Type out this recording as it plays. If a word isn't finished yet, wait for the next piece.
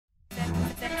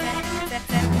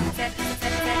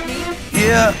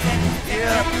Yeah.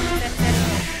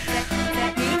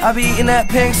 I be eating that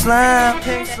pink slime.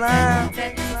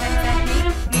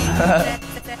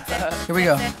 Here we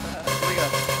go.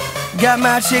 Got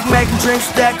my chick making drinks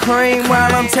with that cream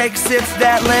while I'm taking sips of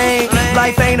that lean.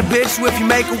 Life ain't a bitch, so if you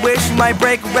make a wish, you might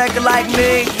break a record like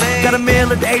me. Got a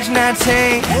meal at the age of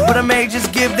 19, but I may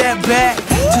just give that back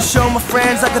to show my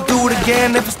friends I could do it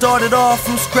again if I started off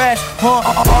from scratch. All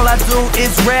I do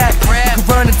is rap. You can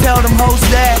run and tell them hoes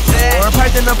that. Or a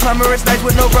python up on my wrist nice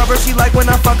with no rubber. She like when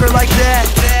I fuck her like that.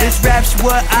 This rap's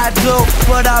what I do,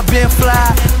 but I've been fly.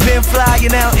 You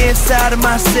now inside of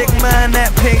my sick mind.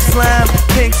 That pink slime,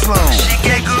 pink slime. She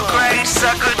get good grades,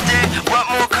 suck her dick. What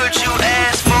more could you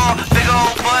ask for? Big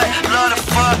old butt, love to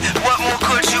fuck. What more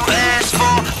could you ask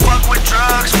for? Fuck with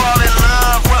drugs, fall in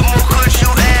love. What more could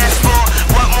you ask for?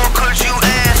 What more could you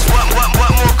ask? What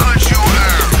more could you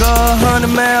ask? Go 100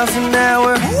 miles an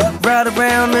hour, ride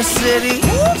around the city,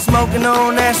 smoking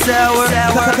on that sour.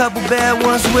 Couple bad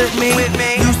ones with me.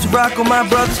 Used to rock on my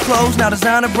brother's clothes, now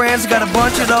designer brands, got a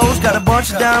bunch of those. Got a bunch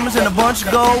of diamonds and a bunch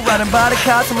of gold. Riding by the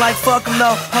cops, I'm like fuck 'em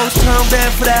though. Host turn bad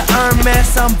for that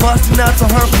mess. I'm busting nuts on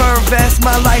her fur vest.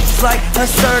 My life is like a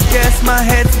circus. My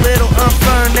head's little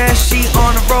unfurnished. She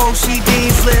on the road, she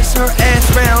Deansless. Her ass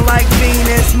round like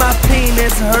Venus. My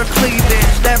penis, her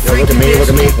cleavage. That freaky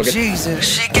bitch, Jesus.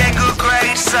 She get good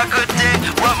grades, suck her dick.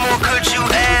 What more could you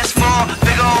ask for?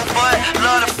 Big old butt,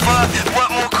 love to fuck. What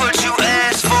more could you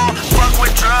ask for? Fuck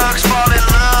with drugs, fall in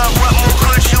love. What more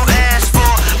could you ask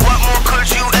for? What more could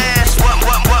you ask? What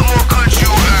more could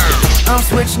you ask? I'm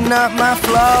switching up my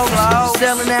flow,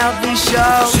 selling out these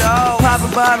shows. Pop a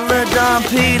bottle of Dom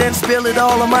P, then spill it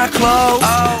all on my clothes.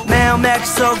 Now I'm acting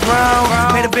so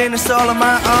grown, made a business all on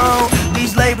my own.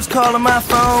 These labels calling my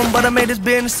phone, but I made this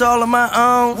business all on my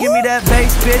own. Give me that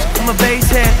bass, bitch, I'm a bass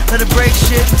head. Let it break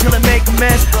shit until it make a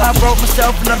mess. I wrote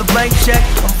myself another blank check.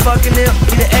 I'm fucking ill,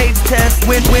 need an AIDS test.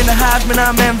 Win the Heisman,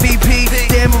 I'm MVP.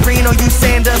 Dan Marino, you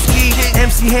Sandusky.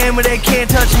 MC Hammer, they can't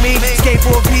touch me.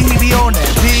 Skateboard P, he be on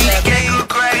that beat. Get good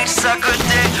grades, suck a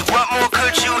dick.